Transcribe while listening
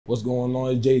What's going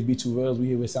on? It's JSB2Reels. We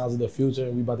here with Sounds of the Future,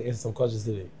 and we about to answer some questions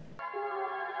today.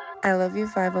 I love you,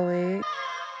 508.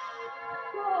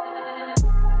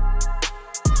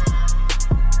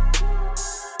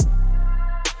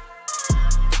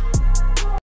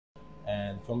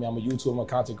 And for me, I'm a YouTuber, I'm a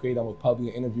content creator, I'm a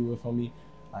public interviewer. For me,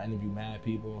 I interview mad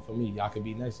people, and for me, y'all could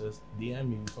be next, just DM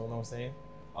me, you know what I'm saying?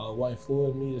 What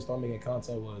influenced me to start making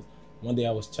content was one day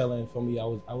I was chilling. For me, I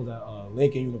was at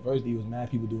Lincoln University. It was mad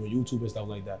people doing YouTube and stuff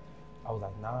like that. I was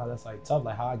like, nah, that's like tough.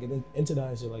 Like how I get into that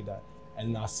and shit like that.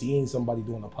 And I seen somebody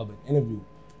doing a public interview,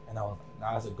 and I was like,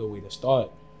 nah, that's a good way to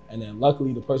start. And then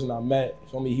luckily, the person I met,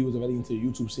 for me, he was already into the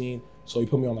YouTube scene, so he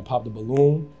put me on the Pop the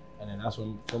Balloon. And then that's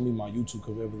when, for me, my YouTube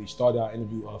career really started. I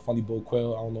interviewed Funny Bo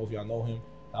Quill. I don't know if y'all know him.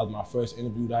 That was my first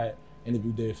interview. That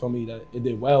interview did for me. That it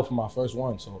did well for my first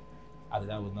one. So after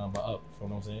that was nothing but up. You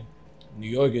know what I'm saying? New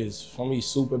York is, for me,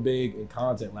 super big in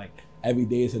content. Like every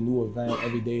day is a new event.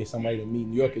 Every day is somebody to meet.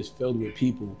 New York is filled with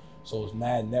people. So it's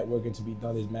mad networking to be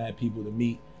done. There's mad people to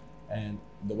meet. And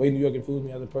the way New York influenced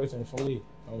me as a person, for me, you know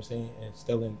what I'm saying? And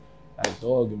instilling that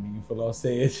dog in me, you feel what I'm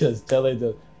saying? It's just telling,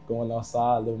 just going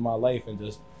outside, living my life, and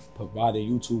just providing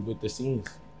YouTube with the scenes.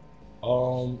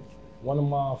 One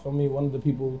of the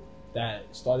people that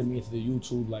started me into the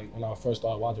YouTube, like when I first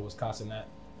started watching, was Cenat. You know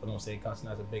what I'm saying?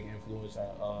 Cenat's a big influence.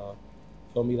 And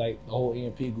for me, like the whole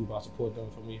EMP group, I support them.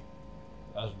 For me,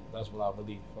 that's what I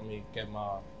really, for me,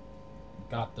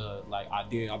 got the like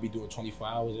idea. I'll be doing 24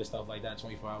 hours and stuff like that.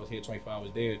 24 hours here, 24 hours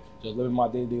there. Just living my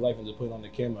day-to-day life and just putting it on the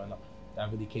camera. And that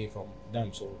really came from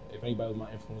them. So if anybody was my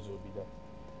influence, it would be them.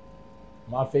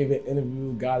 My favorite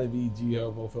interview gotta be G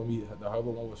Herbo. For me, the Herbo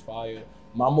one was fire.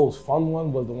 My most fun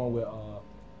one was the one with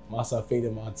myself,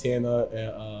 Faded Montana,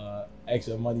 and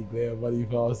Extra Money, Glare Money. You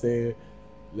know what I'm saying?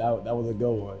 That was a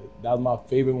good one. That was my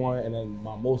favorite one. And then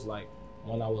my most like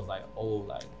one I was like, oh,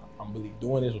 like I'm really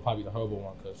doing this was probably the Herbo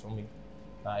one, because for me,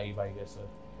 not everybody gets to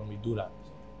do that.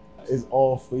 It's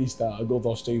all freestyle. It goes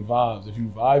on straight vibes. If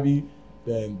you vibey,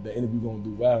 then the interview gonna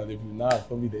do well. And if you're not,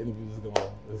 for me, the interview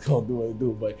is gonna do what it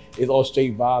do. But it's all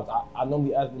straight vibes. I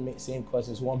normally ask the same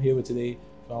questions. Who I'm here with today, you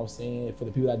know what I'm saying? For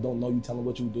the people that don't know you, tell them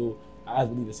what you do. I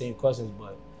ask really the same questions,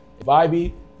 but if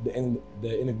vibey, the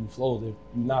interview flows. If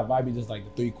you're not vibey, just like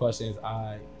the 3 questions,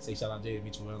 I say shout out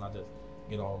JSB2Reels, and I just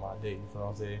get on with my day. You know what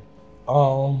I'm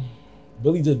saying?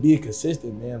 Really just being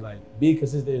consistent, man. Like being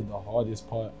consistent is the hardest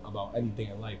part about anything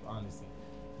in life, honestly.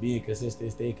 Being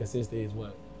consistent, staying consistent is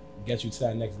what gets you to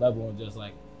that next level. And just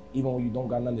like, even when you don't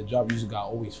got nothing to drop, you just gotta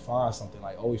always find something.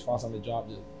 Like always find something to drop,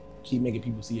 just keep making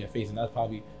people see your face. And that's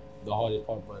probably the hardest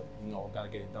part, but you know, gotta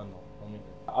get it done though. For me,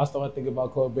 I started thinking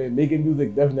about making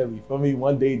music, definitely. For me,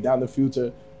 one day down the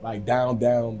future, like down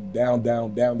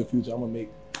the future,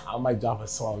 I might drop a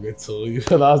song or two. You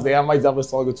know what I'm saying? I might drop a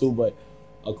song or two, but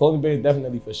a clothing brand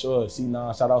definitely for sure.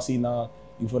 C9, shout out C9.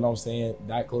 You feel what I'm saying?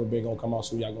 That clothing brand gonna come out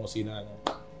soon. Y'all gonna see that,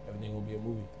 and everything gonna be a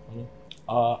movie. You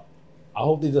know? I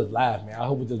hope they just laugh, man. I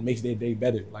hope it just makes their day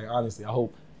better. Like honestly, I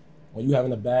hope when you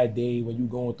having a bad day, when you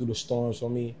going through the storms, for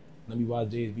me, let me watch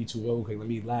JSB2 real quick. Let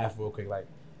me laugh real quick. Like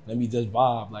let me just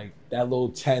vibe. Like that little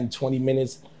 10, 20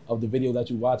 minutes of the video that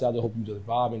you watch, I just hope you just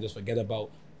vibe and just forget about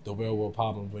the real world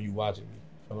problems when you watching me.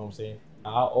 You know what I'm saying?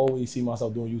 I always see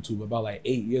myself doing YouTube. About like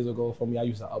 8 years ago, for me, I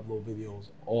used to upload videos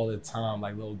all the time,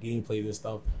 like little gameplays and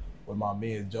stuff with my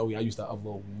man Joey. I used to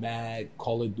upload mad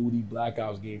Call of Duty Black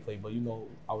Ops gameplay, but you know,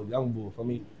 I was young bull. For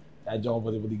me, that joint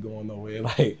wasn't really going nowhere.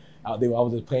 Like out there, I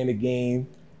was just playing the game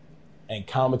and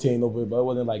commentating over it, but it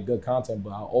wasn't like good content. But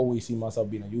I always see myself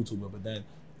being a YouTuber. But then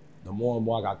the more and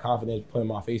more I got confidence putting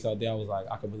my face out there, I was like,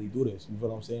 I could really do this. You feel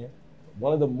what I'm saying?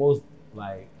 One of the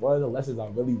lessons I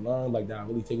really learned, like that I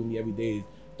really take with me every day, is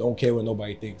don't care what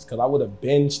nobody thinks. Cause I would have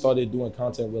been started doing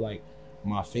content with like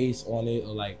my face on it,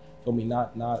 or like, for me,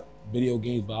 not video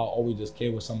games, but I always just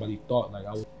care what somebody thought. Like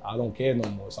I don't care no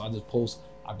more. So I just post.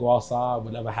 I go outside.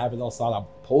 Whatever happens outside, I'm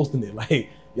posting it. Like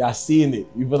y'all seeing it.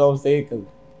 You feel what I'm saying? Cause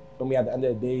for me, at the end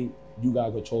of the day, you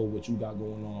gotta control what you got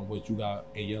going on, what you got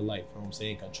in your life. You know what I'm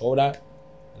saying? Control that,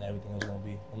 and everything is gonna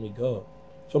be good.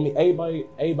 For me,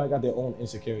 everybody got their own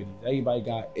insecurities. Everybody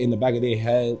got in the back of their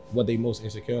head what they most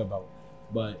insecure about.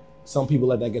 But some people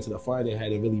let that get to the front of their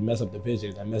head and really mess up the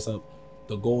vision and mess up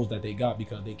the goals that they got,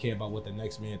 because they care about what the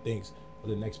next man thinks, what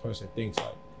the next person thinks.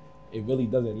 Like it really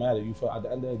doesn't matter. You feel at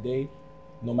the end of the day,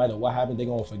 no matter what happens, they're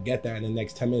gonna forget that in the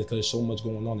next 10 minutes, because there's so much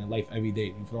going on in life every day.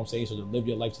 You feel what I'm saying? So just live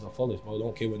your life to the fullest, bro.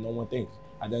 Don't care what no one thinks.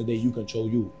 At the end of the day, you control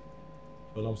you.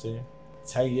 You know what I'm saying?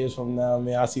 10 years from now,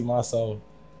 man, I see myself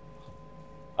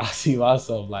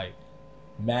like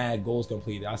mad goals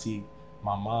completed. I see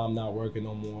my mom not working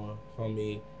no more. For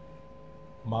me,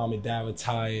 mom and dad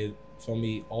retired. For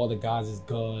me, all the guys is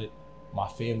good. my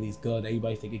family's good,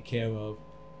 everybody's taken care of.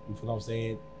 You feel what I'm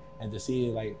saying? And to see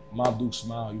it, like, Mom Duke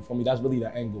smile, you feel me? That's really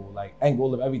the end goal. Like, end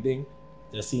goal of everything,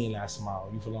 just seeing that smile.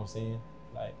 You feel what I'm saying?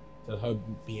 Like, just her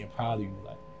being proud of you,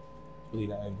 like, really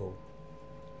the end goal.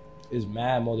 It's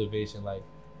mad motivation, like,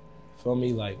 feel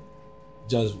me? Like,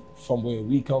 just from where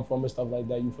we come from and stuff like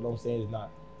that, you feel what I'm saying?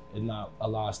 It's not a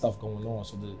lot of stuff going on.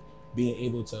 So being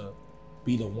able to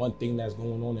be the one thing that's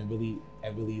going on and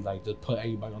really like just put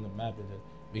everybody on the map and just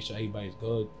make sure everybody's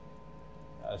good.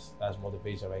 That's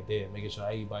motivation right there. Making sure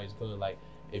everybody's good. Like,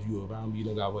 if you around me, you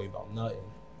don't gotta worry about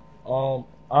nothing.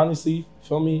 Honestly,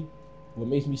 feel me? What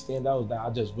makes me stand out is that I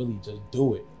just really just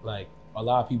do it. Like, a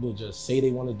lot of people just say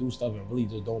they want to do stuff and really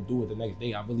just don't do it the next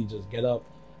day. I really just get up,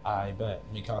 I bet,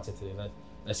 make content today.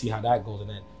 Let's see how that goes. And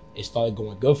then it started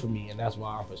going good for me, and that's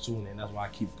why I'm pursuing it, and that's why I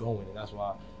keep going, and that's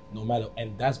why no matter,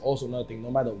 and that's also another thing,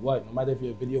 no matter what, no matter if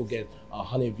your video gets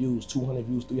 100 views, 200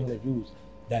 views, 300 views,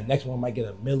 that next one might get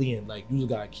 1 million. Like, you just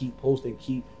gotta keep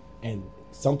posting, and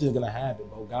something's gonna happen,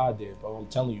 bro. God did, bro. I'm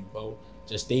telling you, bro.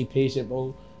 Just stay patient,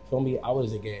 bro. Feel me? I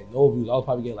wasn't getting no views. I was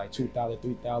probably getting like 2,000,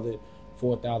 3,000,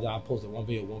 4,000. I posted one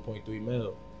video, 1.3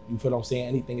 mil. You feel what I'm saying?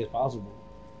 Anything is possible.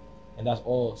 And that's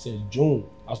all since June.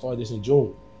 I started this in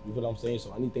June. You feel what I'm saying?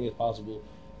 So anything is possible.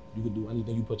 You can do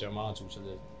anything you put your mind to. So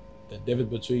the difference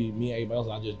between me and everybody else,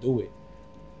 I just do it.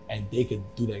 And they could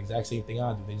do the exact same thing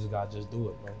I do. They just gotta just do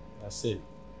it, man. That's it.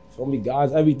 Feel me?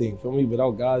 God's everything. Feel me?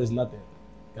 Without God, is nothing.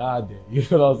 God did. You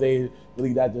know what I'm saying?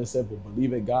 Really, that just simple.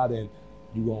 Believe in God, and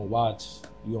you gonna watch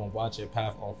your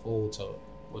path unfold to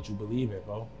what you believe in,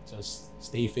 bro. Just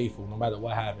stay faithful no matter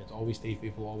what happens. Always stay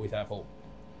faithful, always have hope.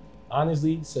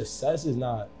 Honestly, success is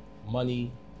not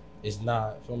money, it's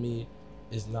not, for me,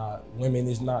 it's not women,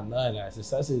 it's not none of that.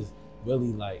 Success is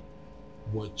really like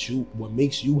what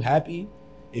makes you happy.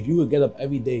 If you would get up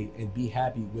every day and be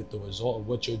happy with the result of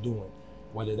what you're doing,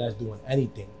 whether that's doing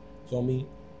anything, feel me,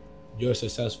 you're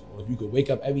successful. If you could wake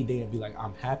up every day and be like,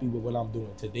 I'm happy with what I'm doing.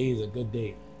 Today is a good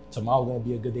day. Tomorrow's gonna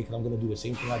be a good day because I'm gonna do the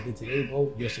same thing I did today,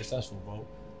 bro. You're successful, bro.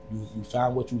 You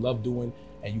found what you love doing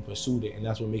and you pursued it, and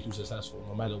that's what makes you successful,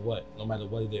 no matter what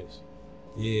it is.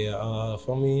 Yeah,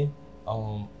 for me,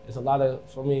 it's a lot of,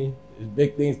 for me, there's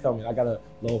big things coming. I got a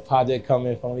little project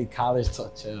coming for me, college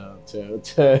talk, chill.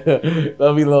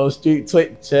 Feel me, little street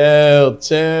tweet, chill.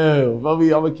 Feel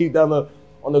me, I'm gonna keep that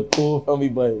on the cool, feel me,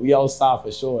 but we outside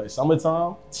for sure.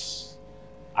 Summertime,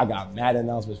 I got mad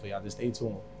announcements for y'all, just stay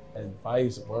tuned.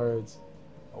 Advice, words,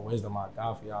 or wisdom I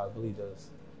got for y'all, really just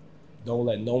don't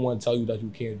let no one tell you that you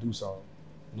can't do something.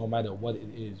 No matter what it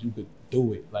is, you could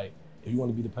do it. Like, if you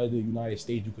want to be the president of the United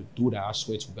States, you could do that. I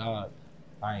swear to God,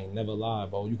 I ain't never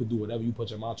lied, bro. You could do whatever you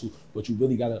put your mind to, but you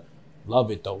really gotta love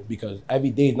it though, because every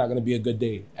day is not gonna be a good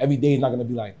day. Every day is not gonna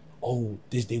be like, oh,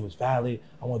 this day was valid.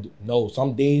 I want to no.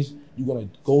 Some days you're gonna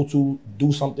go to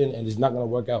do something and it's not gonna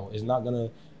work out. It's not gonna.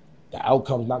 The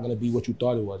outcome's not gonna be what you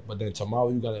thought it was. But then tomorrow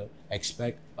you gotta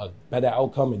expect a better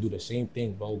outcome and do the same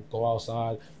thing, bro. Go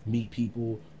outside, meet people. You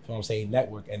know what I'm saying?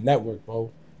 Network,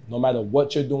 bro. No matter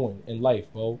what you're doing in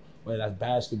life, bro. Whether that's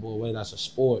basketball, whether that's a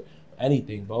sport,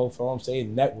 anything, bro. You know what I'm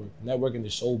saying? Networking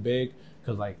is so big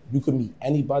because, like, you could meet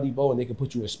anybody, bro, and they can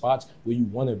put you in spots where you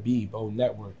wanna be, bro.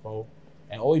 Network, bro.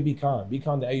 And always be kind. Be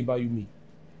kind to everybody you meet.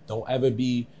 Don't ever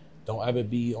be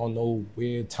on no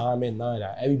weird timing, none of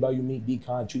that. Everybody you meet, be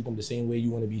kind, treat them the same way you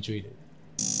want to be treated.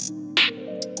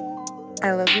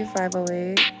 I love you,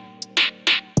 508.